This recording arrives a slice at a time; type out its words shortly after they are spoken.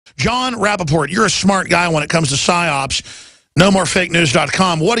John Rapoport, you're a smart guy when it comes to PsyOps.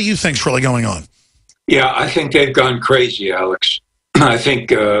 NoMoreFakeNews.com. What do you think's really going on? Yeah, I think they've gone crazy, Alex. I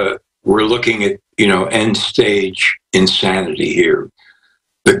think we're looking at, end stage insanity here.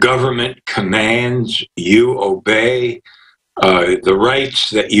 The government commands, you obey. The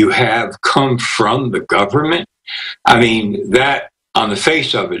rights that you have come from the government. I mean, that on the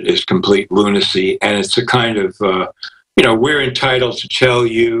face of it is complete lunacy. And it's a kind of, we're entitled to tell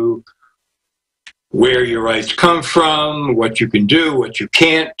you where your rights come from, what you can do, what you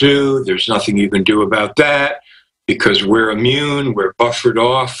can't do. There's nothing you can do about that because we're immune. We're buffered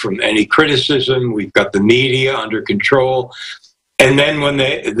off from any criticism. We've got the media under control. And then when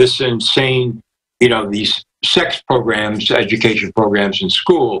this insane, these sex programs, education programs in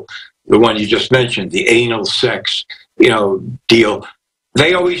school, the one you just mentioned, the anal sex, deal,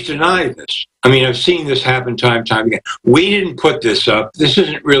 they always deny this. I mean, I've seen this happen time and time again. We didn't put this up. This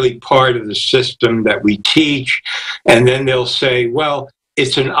isn't really part of the system that we teach. And then they'll say, well,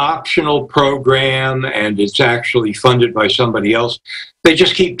 it's an optional program and it's actually funded by somebody else. They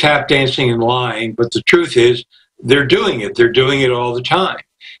just keep tap dancing and lying. But the truth is, they're doing it. They're doing it all the time.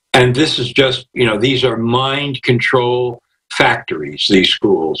 And this is just, these are mind control factories, these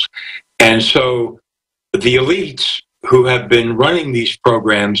schools. And so the elites who have been running these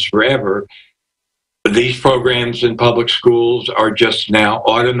programs forever, these programs in public schools are just now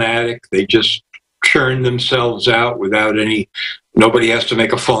automatic. They just churn themselves out without nobody has to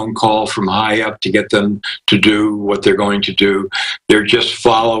make a phone call from high up to get them to do what they're going to do. They're just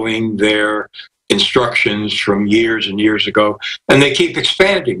following their instructions from years and years ago, and they keep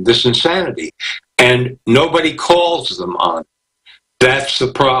expanding this insanity, and nobody calls them on it. That's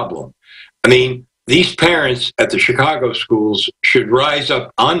the problem. I mean, these parents at the Chicago schools should rise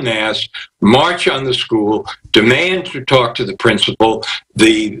up en masse, march on the school, demand to talk to the principal,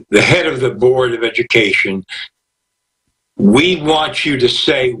 the head of the Board of Education. We want you to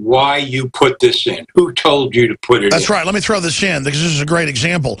say why you put this in. Who told you to put it in? That's right. Let me throw this in because this is a great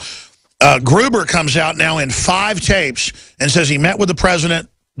example. Gruber comes out now in 5 tapes and says he met with the president,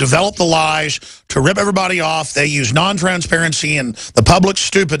 developed the lies to rip everybody off. They use non-transparency and the public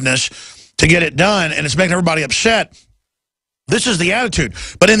stupidness to get it done, and it's making everybody upset. This is the attitude.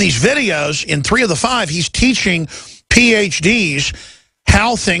 But in these videos, in 3 of the 5, he's teaching PhDs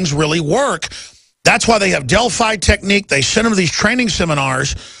how things really work. That's why they have Delphi technique. They send them to these training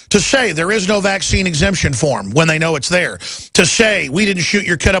seminars to say there is no vaccine exemption form when they know it's there. To say we didn't shoot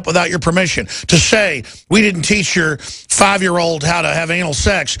your kid up without your permission. To say we didn't teach your 5-year-old how to have anal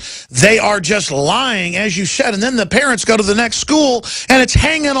sex. They are just lying, as you said. And then the parents go to the next school and it's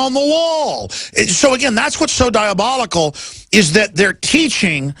hanging on the wall. So again, that's what's so diabolical is that they're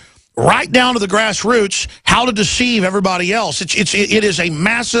teaching right down to the grassroots how to deceive everybody else. It is a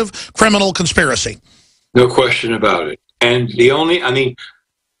massive criminal conspiracy. No question about it. And the only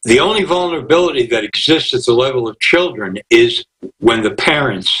vulnerability that exists at the level of children is when the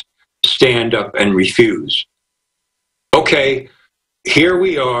parents stand up and refuse. Okay, here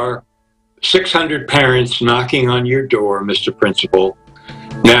we are, 600 parents knocking on your door, Mr. Principal.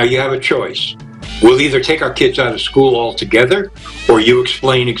 Now you have a choice. We'll either take our kids out of school altogether, or you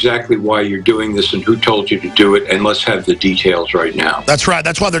explain exactly why you're doing this and who told you to do it, and let's have the details right now. That's right.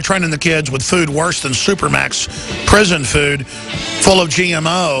 That's why they're training the kids with food worse than Supermax prison food, full of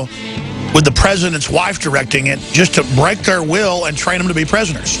GMO, with the president's wife directing it, just to break their will and train them to be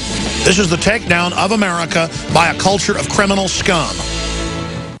prisoners. This is the takedown of America by a culture of criminal scum.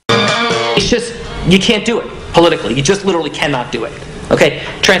 It's just, you can't do it politically. You just literally cannot do it. Okay,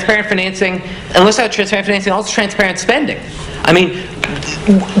 transparent financing, unless I have transparent financing, also transparent spending. I mean,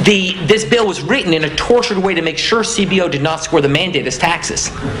 this bill was written in a tortured way to make sure CBO did not score the mandate as taxes.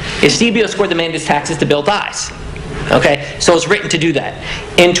 If CBO scored the mandate as taxes, the bill dies. Okay, so it's written to do that.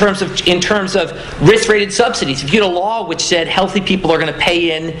 In terms of risk-rated subsidies, if you had a law which said healthy people are going to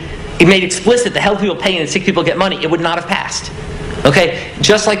pay in, it made explicit that healthy people pay in and sick people get money, it would not have passed. Okay,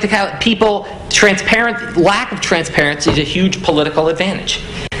 just like the lack of transparency is a huge political advantage.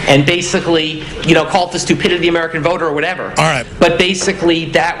 And basically, call it the stupidity of the American voter or whatever. All right. But basically,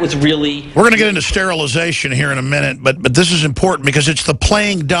 that was really... We're going to get into sterilization here in a minute, but this is important because it's the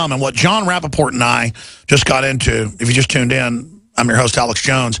playing dumb. And what John Rapoport and I just got into, if you just tuned in, I'm your host, Alex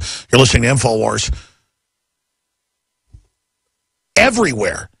Jones. You're listening to InfoWars.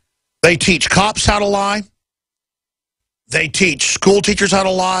 Everywhere, they teach cops how to lie. They teach school teachers how to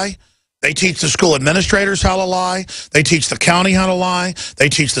lie. They teach the school administrators how to lie. They teach the county how to lie. They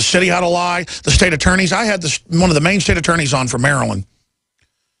teach the city how to lie. The state attorneys. I had one of the main state attorneys on from Maryland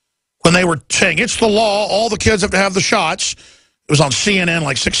when they were saying, it's the law, all the kids have to have the shots. was on CNN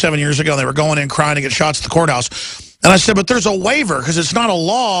like 6, 7 years ago. And they were going in crying to get shots at the courthouse. And I said, but there's a waiver because it's not a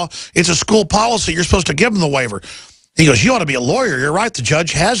law. It's a school policy. You're supposed to give them the waiver. He goes, you ought to be a lawyer. You're right. The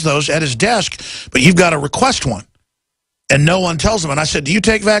judge has those at his desk, but you've got to request one. And no one tells him. And I said, do you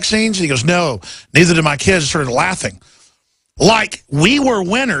take vaccines? And he goes, no, neither do my kids. Started laughing. Like we were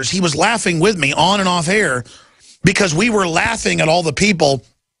winners. He was laughing with me on and off air because we were laughing at all the people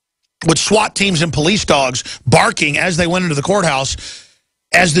with SWAT teams and police dogs barking as they went into the courthouse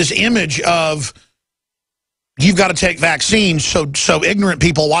as this image of you've got to take vaccines so ignorant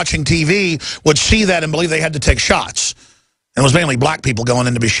people watching TV would see that and believe they had to take shots. And it was mainly black people going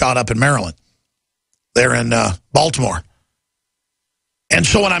in to be shot up in Maryland. They're in Baltimore. And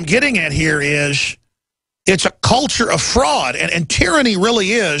so what I'm getting at here is it's a culture of fraud. And tyranny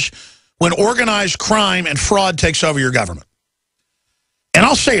really is when organized crime and fraud takes over your government. And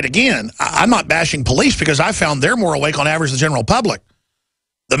I'll say it again, I'm not bashing police because I found they're more awake on average than the general public.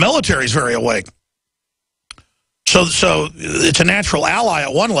 The military's very awake. So it's a natural ally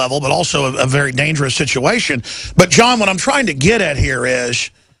at one level, but also a very dangerous situation. But John, what I'm trying to get at here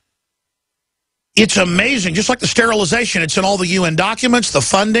is it's amazing, just like the sterilization, it's in all the UN documents, the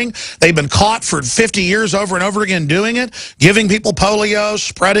funding. They've been caught for 50 years over and over again doing it, giving people polio,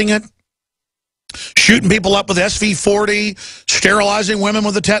 spreading it. Shooting people up with SV-40, sterilizing women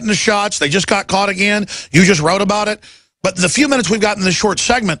with the tetanus shots. They just got caught again. You just wrote about it. But the few minutes we've got in this short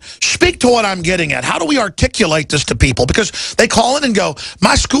segment, speak to what I'm getting at. How do we articulate this to people? Because they call in and go,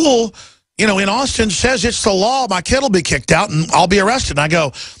 my school, you know, in Austin says it's the law. My kid will be kicked out and I'll be arrested. And I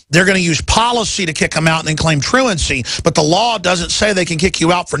go, they're going to use policy to kick them out and then claim truancy. But the law doesn't say they can kick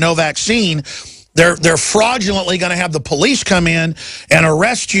you out for no vaccine. They're fraudulently going to have the police come in and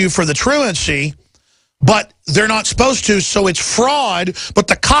arrest you for the truancy, but they're not supposed to, so it's fraud, but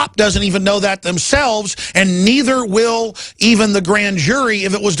the cop doesn't even know that themselves, and neither will even the grand jury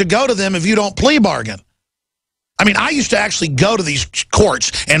if it was to go to them if you don't plea bargain. I mean, I used to actually go to these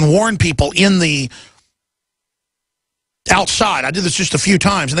courts and warn people in the outside. I did this just a few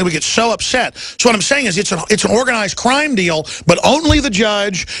times, and they would get so upset. So what I'm saying is it's an organized crime deal, but only the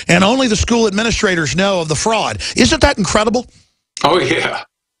judge and only the school administrators know of the fraud. Isn't that incredible? Oh, yeah.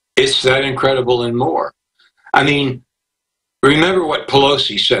 It's that incredible and more. I mean, remember what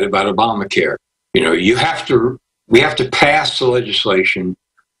Pelosi said about Obamacare. You know, we have to pass the legislation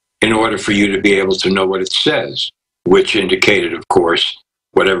in order for you to be able to know what it says, which indicated, of course,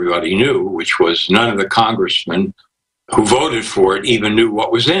 what everybody knew, which was none of the congressmen who voted for it even knew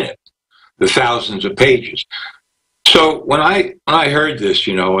what was in it, the thousands of pages. So when I heard this,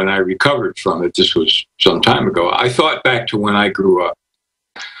 you know, and I recovered from it, this was some time ago, I thought back to when I grew up.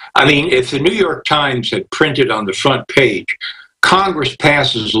 I mean, if the New York Times had printed on the front page, Congress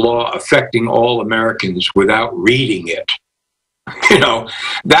passes law affecting all Americans without reading it, you know,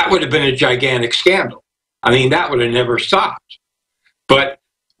 that would have been a gigantic scandal. I mean, that would have never stopped. But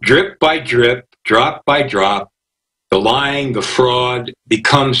drip by drip, drop by drop, the lying, the fraud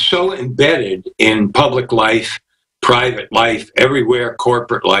becomes so embedded in public life, private life, everywhere,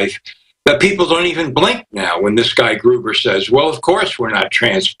 corporate life, that people don't even blink now when this guy Gruber says, well, of course we're not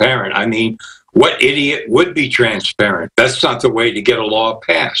transparent. I mean, what idiot would be transparent? That's not the way to get a law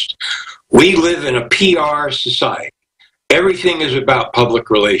passed. We live in a PR society. Everything is about public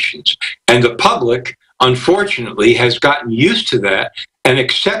relations. And the public, unfortunately, has gotten used to that and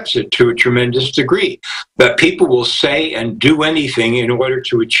accepts it to a tremendous degree, that people will say and do anything in order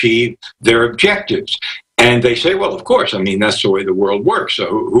to achieve their objectives. And they say, well, of course, I mean, that's the way the world works. So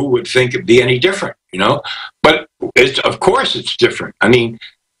who would think it'd be any different, you know? But of course it's different. I mean,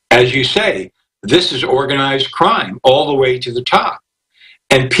 as you say, this is organized crime all the way to the top.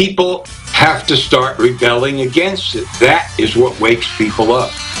 And people have to start rebelling against it. That is what wakes people up.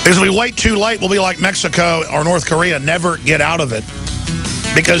 Because if we wait too late, we'll be like Mexico or North Korea, never get out of it.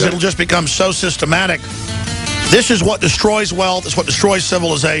 Because it'll just become so systematic. This is what destroys wealth. It's what destroys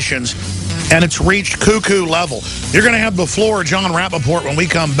civilizations. And it's reached cuckoo level. You're going to have before John Rapoport when we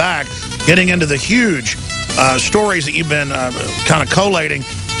come back, getting into the huge stories that you've been kind of collating,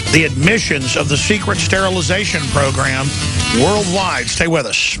 the admissions of the secret sterilization program worldwide. Stay with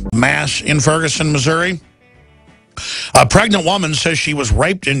us. Mass in Ferguson, Missouri. A pregnant woman says she was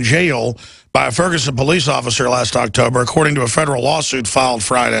raped in jail by a Ferguson police officer last October, according to a federal lawsuit filed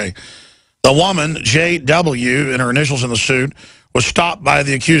Friday. The woman, J.W., and her initials in the suit, was stopped by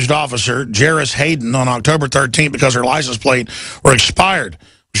the accused officer, Jairus Hayden, on October 13th because her license plate were expired.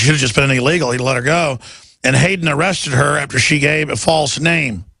 She should have just been illegal. He'd let her go. And Hayden arrested her after she gave a false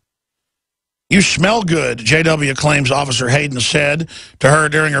name. You smell good, J.W. claims Officer Hayden said to her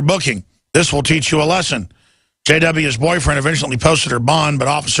during her booking. This will teach you a lesson. JW's boyfriend eventually posted her bond, but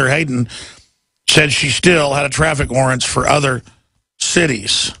Officer Hayden said she still had a traffic warrants for other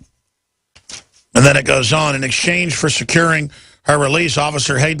cities. And then it goes on. In exchange for securing her release,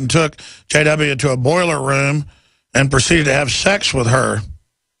 Officer Hayden took JW to a boiler room and proceeded to have sex with her.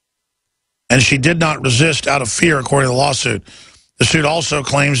 And she did not resist out of fear, according to the lawsuit. The suit also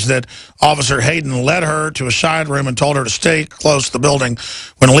claims that Officer Hayden led her to a side room and told her to stay close to the building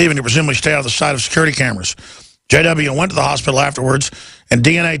when leaving, to presumably stay out of the sight of security cameras. JW went to the hospital afterwards, and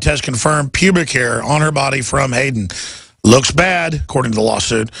DNA tests confirmed pubic hair on her body from Hayden. Looks bad, according to the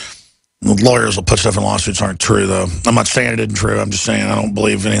lawsuit. Lawyers will put stuff in lawsuits aren't true, though. I'm not saying it isn't true. I'm just saying I don't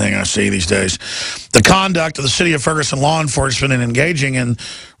believe anything I see these days. The conduct of the city of Ferguson law enforcement in engaging in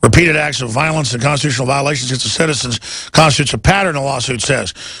repeated acts of violence and constitutional violations against the citizens constitutes a pattern, the lawsuit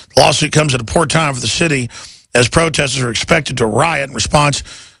says. The lawsuit comes at a poor time for the city, as protesters are expected to riot in response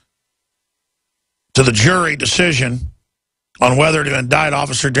to the jury decision on whether to indict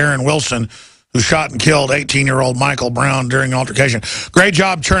Officer Darren Wilson, who shot and killed 18-year-old Michael Brown during an altercation. Great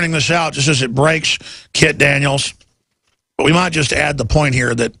job churning this out just as it breaks, Kit Daniels. But we might just add the point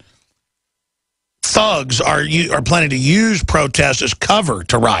here that thugs are planning to use protests as cover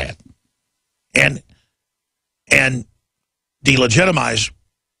to riot and delegitimize,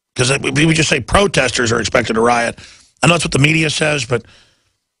 because we just say protesters are expected to riot. I know that's what the media says, but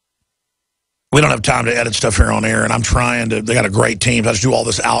we don't have time to edit stuff here on air, and I'm trying to. They got a great team. Let's do all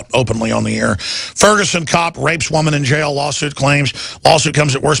this out openly on the air. Ferguson cop rapes woman in jail, lawsuit claims. Lawsuit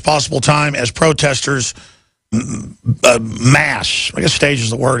comes at worst possible time as protesters mass. I guess stage is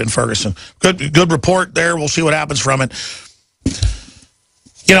the word in Ferguson. Good report there. We'll see what happens from it.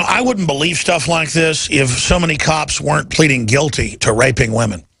 You know, I wouldn't believe stuff like this if so many cops weren't pleading guilty to raping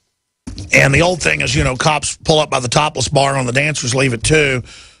women. And the old thing is, you know, cops pull up by the topless bar on the dancers leave at 2,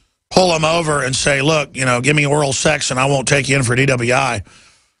 pull them over and say, look, you know, give me oral sex and I won't take you in for DWI.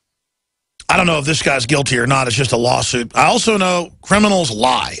 I don't know if this guy's guilty or not. It's just a lawsuit. I also know criminals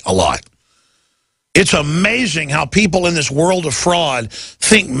lie a lot. It's amazing how people in this world of fraud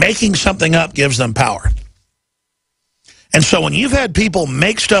think making something up gives them power. And so when you've had people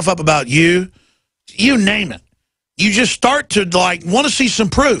make stuff up about you, you name it, you just start to, like, want to see some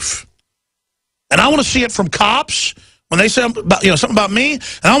proof. And I want to see it from cops when they say about, something about me, and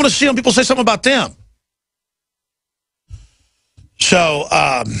I want to see when people say something about them. So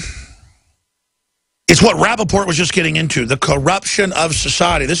it's what Rapoport was just getting into, the corruption of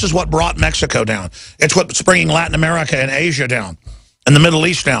society. This is what brought Mexico down. It's what's bringing Latin America and Asia down, and the Middle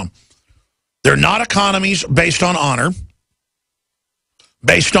East down. They're not economies based on honor,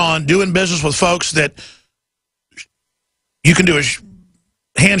 based on doing business with folks that you can do a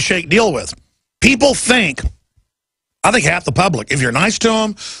handshake deal with. People think, I think half the public, if you're nice to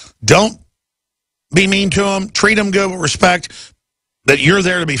them, don't be mean to them, treat them good with respect, that you're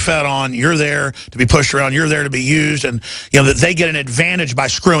there to be fed on, you're there to be pushed around, you're there to be used, and that they get an advantage by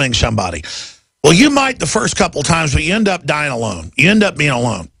screwing somebody. Well, you might the first couple times, but you end up dying alone. You end up being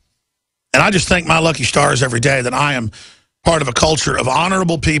alone. And I just thank my lucky stars every day that I am part of a culture of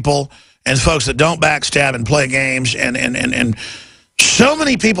honorable people and folks that don't backstab and play games. And so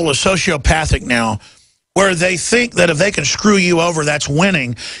many people are sociopathic now, where they think that if they can screw you over, that's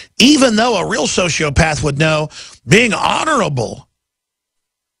winning, even though a real sociopath would know being honorable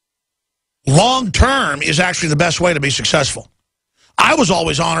long-term is actually the best way to be successful. I was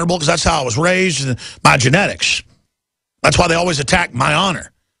always honorable because that's how I was raised, and my genetics. That's why they always attack my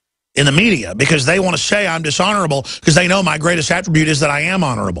honor in the media, because they want to say I'm dishonorable because they know my greatest attribute is that I am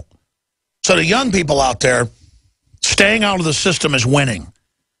honorable. So the young people out there, staying out of the system is winning.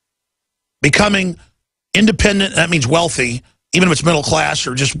 Becoming independent, that means wealthy, even if it's middle class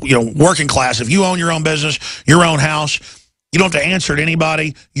or just working class. If you own your own business, your own house, you don't have to answer to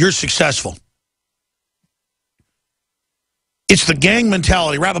anybody, you're successful. It's the gang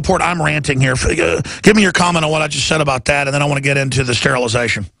mentality. Rapoport, I'm ranting here. Give me your comment on what I just said about that, and then I want to get into the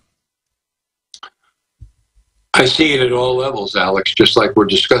sterilization. I see it at all levels, Alex, just like we're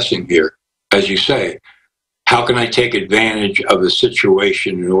discussing here. As you say, how can I take advantage of a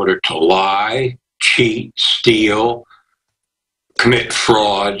situation in order to lie, cheat, steal, commit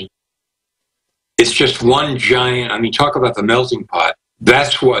fraud? It's just one giant, talk about the melting pot.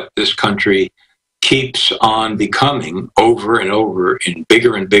 That's what this country keeps on becoming over and over in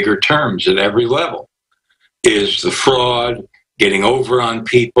bigger and bigger terms at every level, is the fraud, getting over on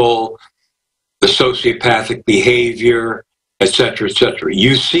people, the sociopathic behavior, et cetera, et cetera.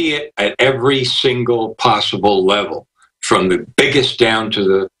 You see it at every single possible level, from the biggest down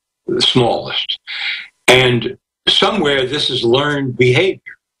to the smallest. And somewhere this is learned behavior.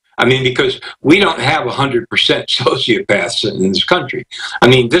 I mean, because we don't have 100% sociopaths in this country. I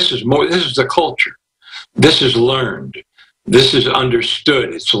mean, this is the culture. This is learned. This is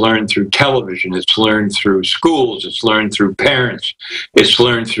understood. It's learned through television. It's learned through schools. It's learned through parents. It's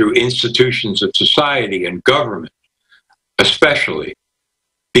learned through institutions of society and government, especially.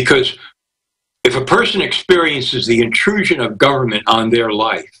 Because if a person experiences the intrusion of government on their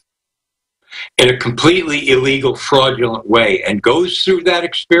life in a completely illegal, fraudulent way and goes through that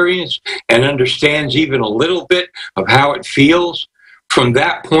experience and understands even a little bit of how it feels, from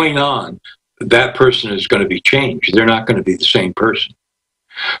that point on, that person is going to be changed. They're not going to be the same person.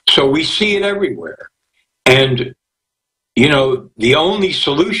 So we see it everywhere. And, you know, the only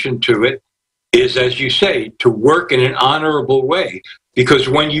solution to it is, as you say, to work in an honorable way. Because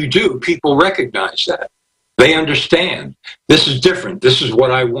when you do, people recognize that. They understand. This is different. This is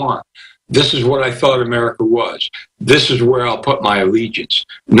what I want. This is what I thought America was. This is where I'll put my allegiance,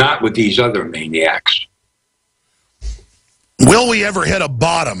 not with these other maniacs. Will we ever hit a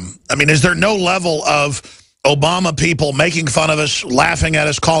bottom? I mean, is there no level of Obama people making fun of us, laughing at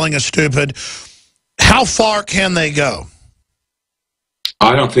us, calling us stupid? How far can they go?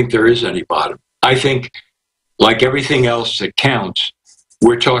 I don't think there is any bottom. I think, like everything else that counts,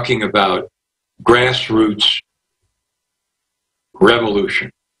 we're talking about grassroots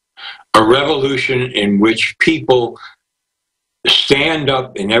revolution. A revolution in which people stand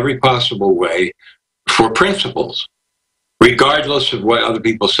up in every possible way for principles, regardless of what other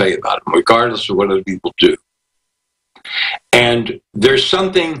people say about them, regardless of what other people do. And there's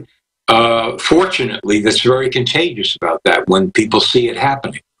something, fortunately, that's very contagious about that when people see it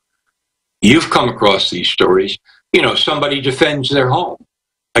happening. You've come across these stories. You know, somebody defends their home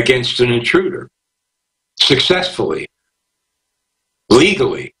against an intruder successfully,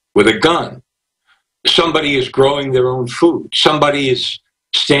 legally, with a gun. Somebody is growing their own food. Somebody is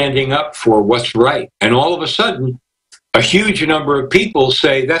standing up for what's right. And all of a sudden, a huge number of people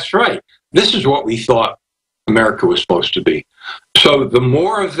say, that's right, this is what we thought America was supposed to be. So the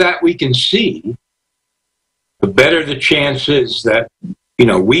more of that we can see, the better the chance is that, you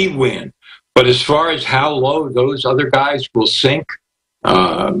know, we win. But as far as how low those other guys will sink,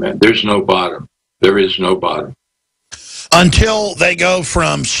 there's no bottom. There is no bottom. Until they go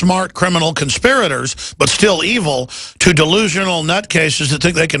from smart criminal conspirators, but still evil, to delusional nutcases that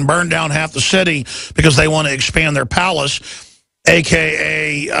think they can burn down half the city because they want to expand their palace,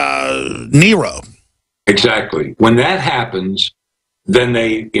 a.k.a. Nero. Exactly. When that happens, then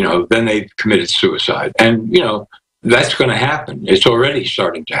they've committed suicide. And, you know, that's going to happen. It's already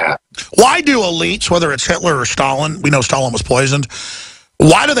starting to happen. Why do elites, whether it's Hitler or Stalin, we know Stalin was poisoned,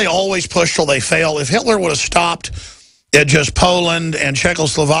 why do they always push till they fail? If Hitler would have stopped at just Poland and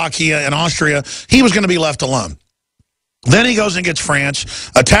Czechoslovakia and Austria, he was going to be left alone. Then he goes and gets France,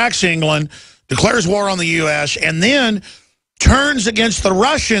 attacks England, declares war on the U.S., and then turns against the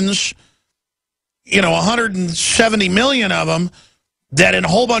Russians, you know, 170 million of them, that in a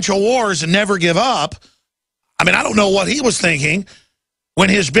whole bunch of wars and never give up. I mean, I don't know what he was thinking when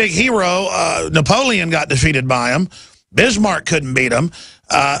his big hero, Napoleon, got defeated by him. Bismarck couldn't beat him.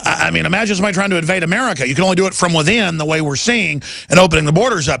 I mean, imagine somebody trying to invade America. You can only do it from within, the way we're seeing, and opening the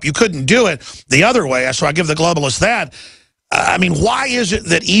borders up. You couldn't do it the other way, so I give the globalists that. I mean, why is it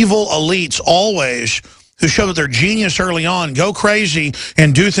that evil elites always, who show that they're genius early on, go crazy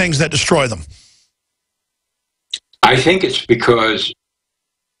and do things that destroy them? I think it's because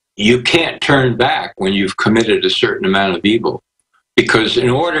you can't turn back when you've committed a certain amount of evil. Because in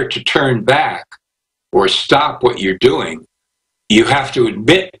order to turn back or stop what you're doing, you have to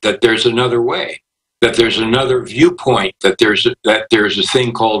admit that there's another way, that there's another viewpoint, that there's a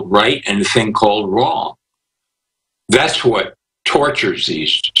thing called right and a thing called wrong. That's what tortures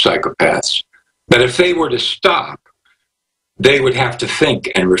these psychopaths. That if they were to stop, they would have to think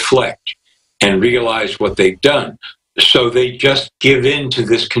and reflect and realize what they've done. So they just give in to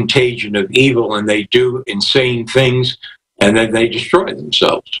this contagion of evil and they do insane things and then they destroy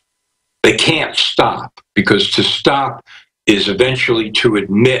themselves. They can't stop, because to stop is eventually to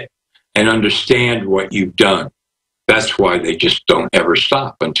admit and understand what you've done. That's why they just don't ever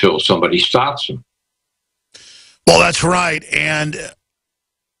stop until somebody stops them. Well, that's right. And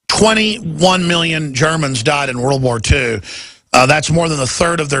 21 million Germans died in World War II. That's more than a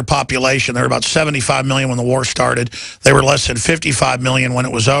third of their population. There were about 75 million when the war started. They were less than 55 million when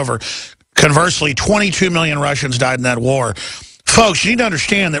it was over. Conversely, 22 million Russians died in that war. Folks, you need to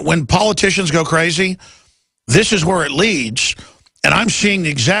understand that when politicians go crazy, this is where it leads. And I'm seeing the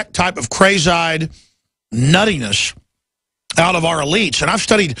exact type of crazy-eyed nuttiness out of our elites. And I've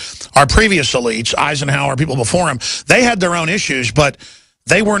studied our previous elites, Eisenhower, people before him. They had their own issues, but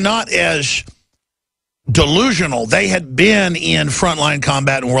they were not as delusional. They had been in frontline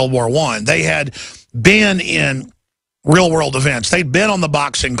combat in World War I. They had been in real-world events. They'd been on the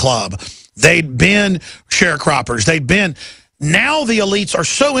boxing club. They'd been sharecroppers. They'd been... Now the elites are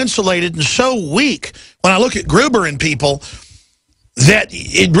so insulated and so weak. When I look at Gruber and people, that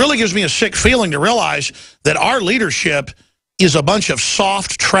it really gives me a sick feeling to realize that our leadership is a bunch of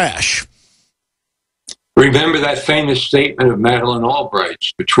soft trash. Remember that famous statement of Madeleine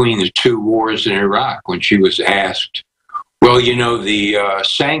Albright's between the two wars in Iraq when she was asked, well, you know, the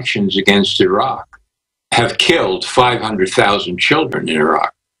sanctions against Iraq have killed 500,000 children in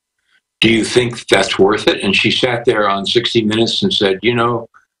Iraq. Do you think that's worth it? And she sat there on 60 Minutes and said, you know,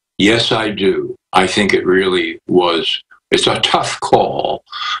 yes, I do. I think it really was. It's a tough call,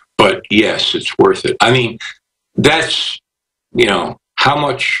 but yes, it's worth it. I mean, that's, you know, how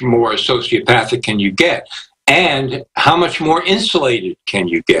much more sociopathic can you get? And how much more insulated can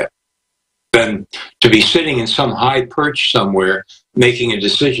you get than to be sitting in some high perch somewhere making a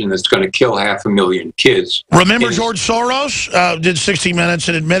decision that's going to kill 500,000 kids? Remember George Soros did 60 Minutes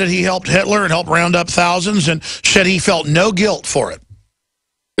and admitted he helped Hitler and helped round up thousands and said he felt no guilt for it.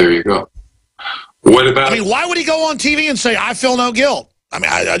 There you go. What about... I mean, why would he go on TV and say, I feel no guilt? I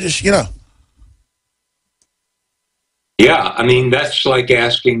mean, I just, you know... Yeah, I mean, that's like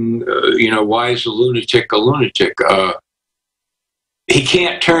asking, you know, why is a lunatic a lunatic? He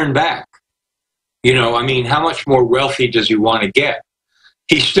can't turn back. You know, I mean, how much more wealthy does he want to get?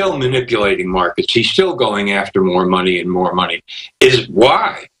 He's still manipulating markets. He's still going after more money and more money. Is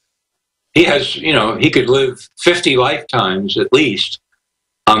why? He has, you know, he could live 50 lifetimes at least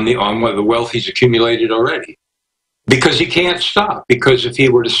on the wealth he's accumulated already. Because he can't stop. Because if he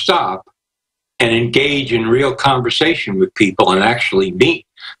were to stop and engage in real conversation with people and actually meet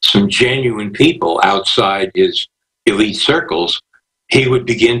some genuine people outside his elite circles, he would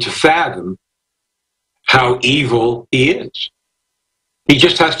begin to fathom how evil he is. He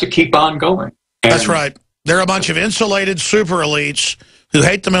just has to keep on going. And that's right. They're a bunch of insulated super elites who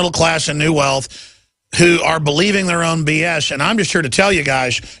hate the middle class and new wealth, who are believing their own BS. And I'm just here to tell you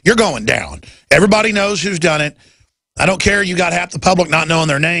guys, you're going down. Everybody knows who's done it. I don't care you got half the public not knowing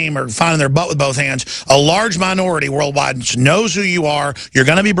their name or finding their butt with both hands. A large minority worldwide knows who you are. You're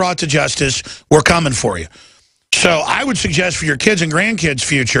going to be brought to justice. We're coming for you. So I would suggest for your kids and grandkids'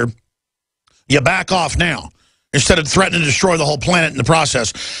 future, you back off now instead of threatening to destroy the whole planet in the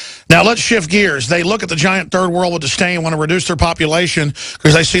process. Now, let's shift gears. They look at the giant third world with disdain and want to reduce their population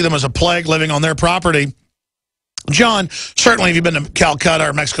because they see them as a plague living on their property. John, certainly if you've been to Calcutta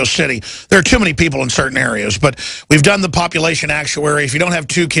or Mexico City, there are too many people in certain areas, but we've done the population actuary. If you don't have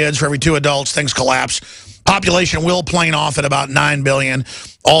 2 kids for every 2 adults, things collapse. Population will plane off at about 9 billion,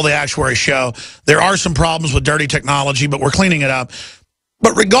 all the actuaries show. There are some problems with dirty technology, but we're cleaning it up.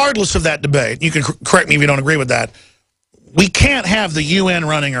 But regardless of that debate, you can correct me if you don't agree with that, we can't have the UN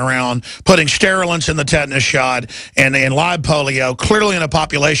running around putting sterilants in the tetanus shot and live polio, clearly in a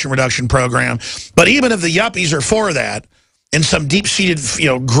population reduction program. But even if the yuppies are for that, in some deep-seated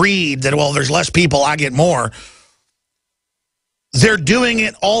greed that, well, there's less people, I get more, they're doing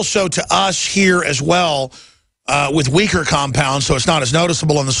it also to us here as well with weaker compounds, so it's not as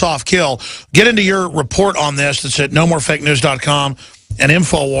noticeable in the soft kill. Get into your report on this that's at nomorefakenews.com and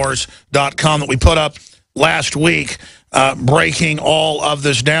Infowars.com that we put up last week, breaking all of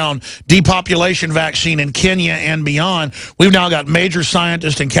this down. Depopulation vaccine in Kenya and beyond. We've now got major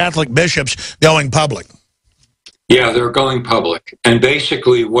scientists and Catholic bishops going public. Yeah, they're going public. And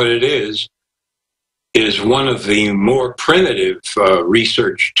basically what it is one of the more primitive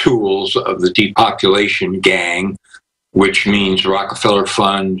research tools of the depopulation gang, which means Rockefeller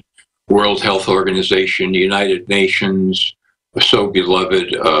Fund, World Health Organization, United Nations, so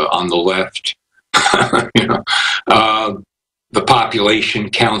beloved on the left, the Population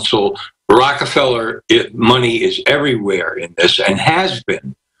Council. Rockefeller money is everywhere in this and has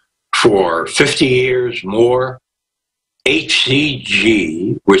been for 50 years more.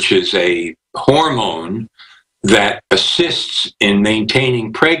 HCG, which is a hormone that assists in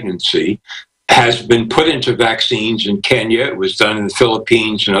maintaining pregnancy, has been put into vaccines in Kenya. It was done in the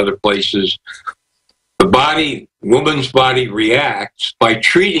Philippines and other places. The woman's body reacts by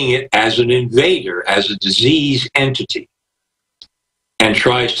treating it as an invader, as a disease entity, and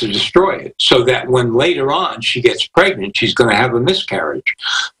tries to destroy it, so that when later on she gets pregnant, she's going to have a miscarriage,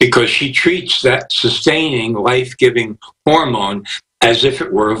 because she treats that sustaining, life-giving hormone as if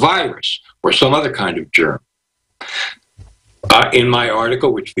it were a virus or some other kind of germ. In my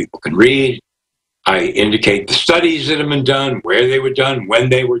article, which people can read, I indicate the studies that have been done, where they were done, when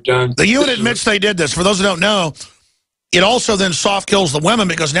they were done. The UN admits they did this. For those who don't know, it also then soft kills the women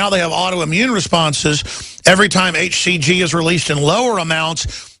because now they have autoimmune responses. Every time HCG is released in lower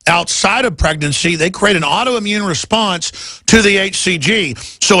amounts outside of pregnancy, they create an autoimmune response to the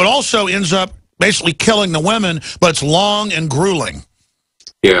HCG. So it also ends up basically killing the women, but it's long and grueling.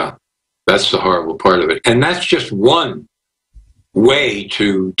 Yeah, that's the horrible part of it. And that's just one way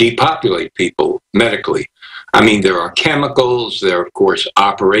to depopulate people medically. I mean, there are chemicals, there are, of course,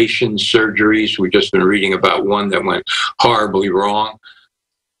 operations, surgeries. We've just been reading about one that went horribly wrong.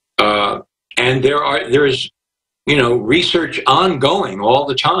 And there is, you know, research ongoing all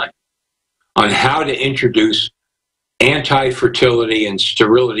the time on how to introduce anti-fertility and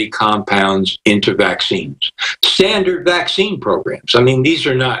sterility compounds into vaccines. Standard vaccine programs. I mean, these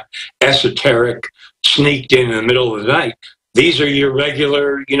are not esoteric, sneaked in the middle of the night. These are your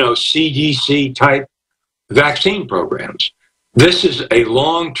regular, you know, CDC type vaccine programs. This is a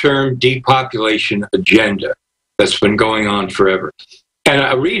long-term depopulation agenda that's been going on forever. And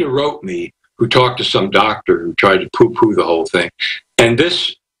a reader wrote me who talked to some doctor who tried to poo-poo the whole thing. And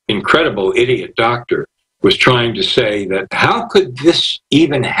this incredible idiot doctor was trying to say that how could this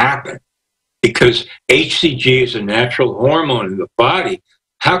even happen? Because HCG is a natural hormone in the body.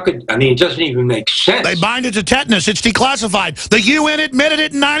 How could, I mean, it doesn't even make sense. They bind it to tetanus. It's declassified. The UN admitted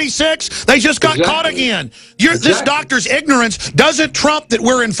it in '96. They just got caught again. This doctor's ignorance doesn't trump that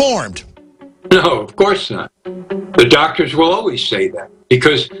we're informed. No, of course not. The doctors will always say that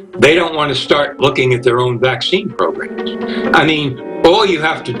because they don't want to start looking at their own vaccine programs. I mean, all you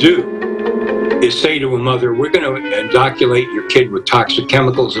have to do is say to a mother, we're going to inoculate your kid with toxic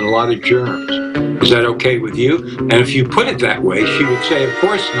chemicals and a lot of germs. Is that okay with you? And if you put it that way, she would say, of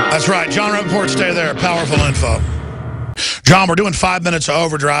course not. That's right. John Rapoport, stay there. Powerful info. John, we're doing 5 minutes of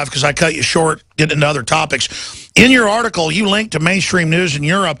overdrive because I cut you short getting into other topics. In your article, you linked to mainstream news in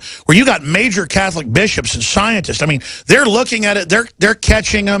Europe where you got major Catholic bishops and scientists. I mean, they're looking at it. They're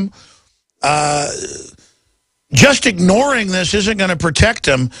catching them. Just ignoring this isn't going to protect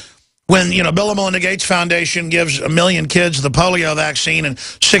them. When, you know, Bill and Melinda Gates Foundation gives 1 million kids the polio vaccine and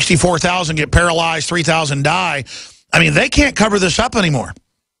 64,000 get paralyzed, 3,000 die, I mean, they can't cover this up anymore.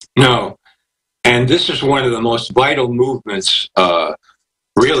 No. And this is one of the most vital movements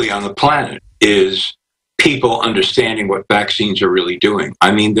really on the planet is people understanding what vaccines are really doing.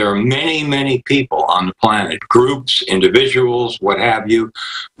 I mean, there are many, many people on the planet, groups, individuals, what have you,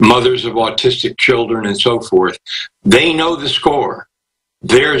 mothers of autistic children and so forth. They know the score.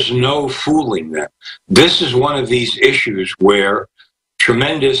 There's no fooling them. This is one of these issues where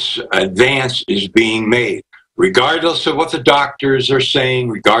tremendous advance is being made, regardless of what the doctors are saying,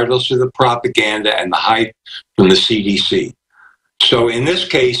 regardless of the propaganda and the hype from the CDC. So in this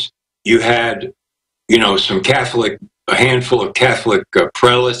case, you had, you know, a handful of Catholic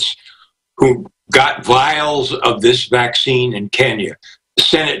prelates who got vials of this vaccine in Kenya,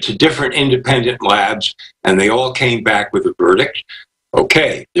 sent it to different independent labs, and they all came back with a verdict.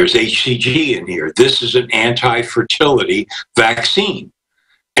 Okay, there's HCG in here. This is an anti-fertility vaccine.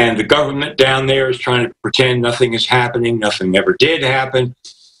 And the government down there is trying to pretend nothing is happening, nothing ever did happen.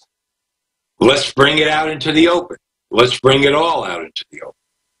 Let's bring it out into the open. Let's bring it all out into the open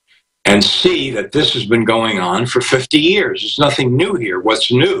and see that this has been going on for 50 years. There's nothing new here.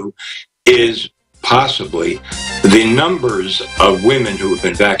 What's new is possibly the numbers of women who have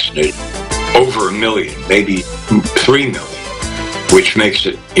been vaccinated, over 1 million, maybe 3 million. Which makes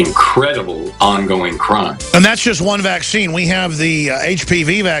it incredible ongoing crime. And that's just one vaccine. We have the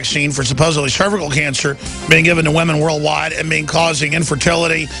HPV vaccine for supposedly cervical cancer being given to women worldwide and being causing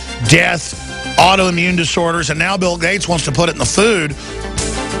infertility, death, autoimmune disorders, and now Bill Gates wants to put it in the food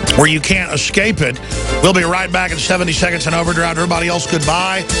where you can't escape it. We'll be right back in 70 seconds on Overdrive. Everybody else,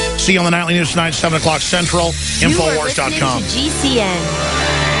 goodbye. See you on the Nightly News tonight, 7 o'clock Central, Infowars.com. GCN.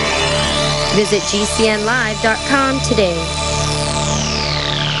 Visit GCNlive.com today.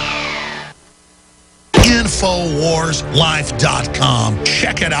 InfoWarsLife.com.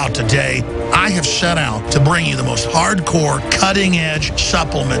 Check it out today. I have set out to bring you the most hardcore, cutting-edge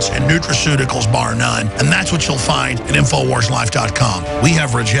supplements and nutraceuticals, bar none. And that's what you'll find at InfoWarsLife.com. We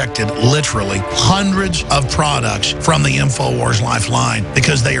have rejected literally hundreds of products from the InfoWars Life line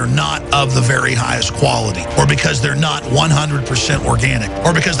because they are not of the very highest quality, or because they're not 100% organic,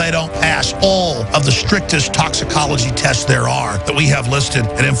 or because they don't pass all of the strictest toxicology tests there are that we have listed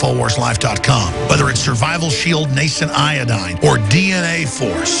at InfoWarsLife.com. Whether it's survival Survival Shield Nascent Iodine, or DNA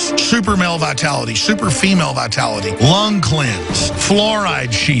Force, Super Male Vitality, Super Female Vitality, Lung Cleanse,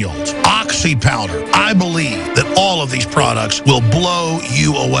 Fluoride Shield, Oxy Powder. I believe that all of these products will blow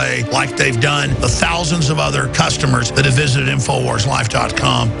you away like they've done the thousands of other customers that have visited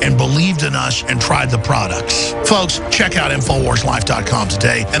InfoWarsLife.com and believed in us and tried the products. Folks, check out InfoWarsLife.com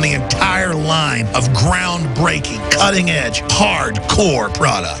today and the entire line of groundbreaking, cutting-edge, hardcore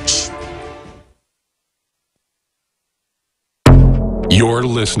products. You're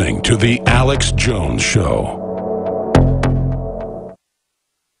listening to The Alex Jones Show.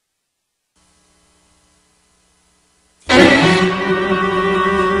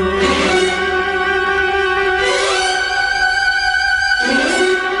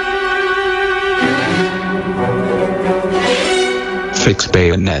 Fix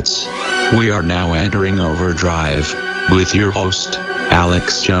bayonets. We are now entering overdrive with your host,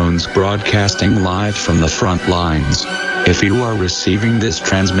 Alex Jones, broadcasting live from the front lines. If you are receiving this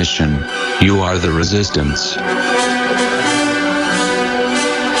transmission, you are the resistance.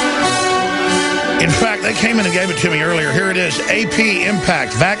 In fact, they came in and gave it to me earlier. Here it is. AP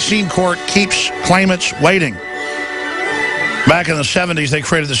Impact. Vaccine court keeps claimants waiting. Back in the 70s, they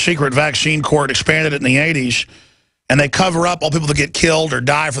created the secret vaccine court, expanded it in the 80s, and they cover up all people that get killed or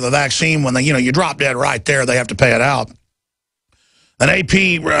die for the vaccine. When they, you drop dead right there, they have to pay it out. An AP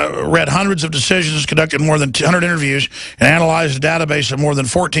read hundreds of decisions, conducted more than 200 interviews, and analyzed a database of more than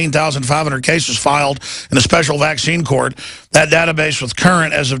 14,500 cases filed in the special vaccine court. That database was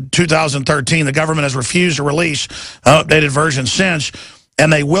current as of 2013. The government has refused to release an updated version since,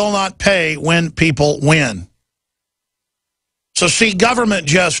 and they will not pay when people win. So see, government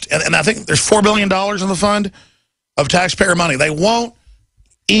just, and I think there's $4 billion in the fund of taxpayer money. They won't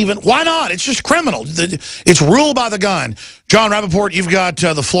even, why not? It's just criminal. It's rule by the gun. John Rapoport, you've got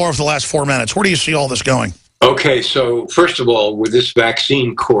the floor for the last 4 minutes. Where do you see all this going? Okay, so first of all, with this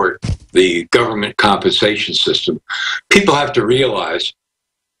vaccine court, the government compensation system, people have to realize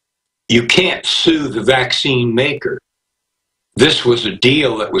you can't sue the vaccine maker. This was a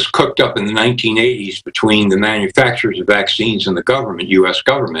deal that was cooked up in the 1980s between the manufacturers of vaccines and the government, U.S.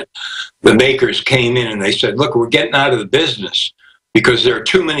 government. The makers came in and they said, look, we're getting out of the business because there are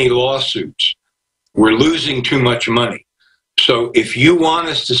too many lawsuits. We're losing too much money. So if you want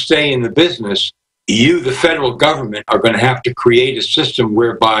us to stay in the business, you, the federal government, are going to have to create a system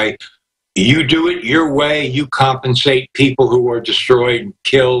whereby you do it your way, you compensate people who are destroyed,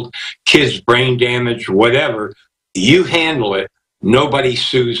 killed, kids brain damaged, whatever. You handle it, nobody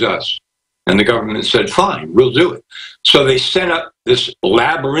sues us. And the government said, fine, we'll do it. So they set up this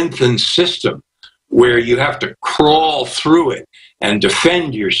labyrinthine system where you have to crawl through it and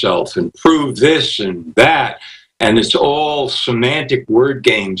defend yourself and prove this and that. And it's all semantic word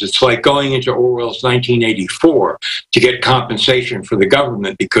games. It's like going into Orwell's 1984 to get compensation for the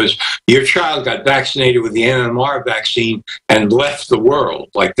government because your child got vaccinated with the MMR vaccine and left the world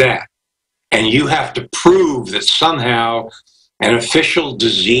like that. And you have to prove that somehow an official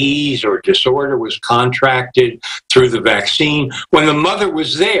disease or disorder was contracted through the vaccine. When the mother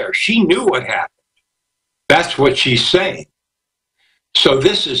was there, she knew what happened. That's what she's saying. So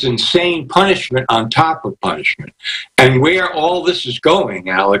this is insane punishment on top of punishment. And where all this is going,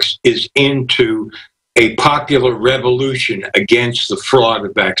 Alex, is into a popular revolution against the fraud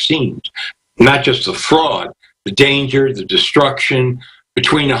of vaccines. Not just the fraud, the danger, the destruction.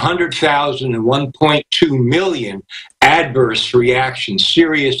 Between 100,000 and 1.2 million adverse reactions,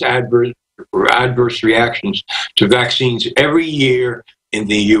 serious adverse reactions to vaccines every year in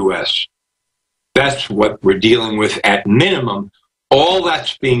the U.S. That's what we're dealing with at minimum. All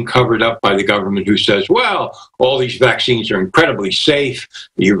that's being covered up by the government who says, well, all these vaccines are incredibly safe.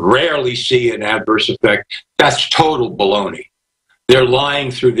 You rarely see an adverse effect. That's total baloney. They're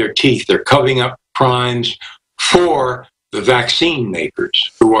lying through their teeth. They're covering up crimes for the vaccine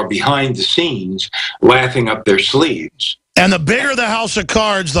makers who are behind the scenes laughing up their sleeves. And the bigger the house of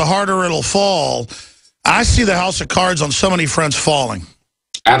cards, the harder it'll fall. I see the house of cards on so many fronts falling.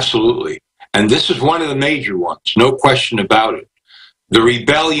 Absolutely. And this is one of the major ones, no question about it. The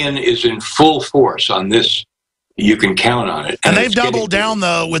rebellion is in full force on this. You can count on it. And they've doubled down,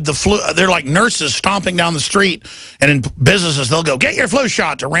 though, with the flu. They're like nurses stomping down the street. And in businesses, they'll go, get your flu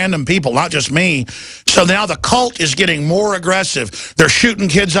shot to random people, not just me. So now the cult is getting more aggressive. They're shooting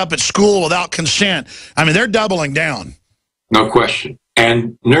kids up at school without consent. I mean, they're doubling down. No question.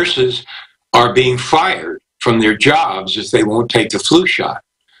 And nurses are being fired from their jobs if they won't take the flu shot.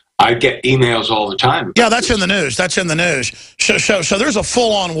 I get emails all the time. Yeah, that's in the news. That's in the news. So there's a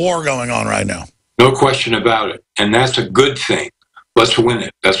full-on war going on right now. No question about it. And that's a good thing. let's win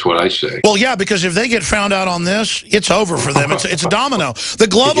it. That's what I say. Well, yeah, because if they get found out on this, it's over for them. It's a domino. The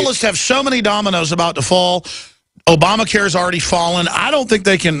globalists have so many dominoes about to fall. Obamacare's already fallen. I don't think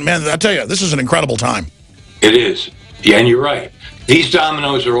they can, man, I tell you, this is an incredible time. It is. Yeah, and you're right. These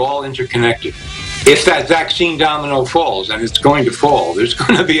dominoes are all interconnected. If that vaccine domino falls, and it's going to fall, there's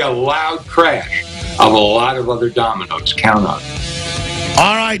going to be a loud crash of a lot of other dominoes. Count on it.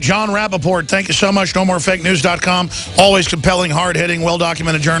 All right, John Rapoport, thank you so much. NoMoreFakeNews.com. Always compelling, hard-hitting,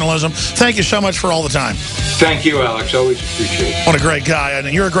 well-documented journalism. Thank you so much for all the time. Thank you, Alex. Always appreciate it. What a great guy. And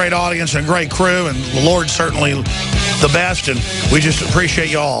you're a great audience and a great crew, and the Lord's certainly the best, and we just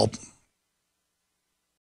appreciate you all.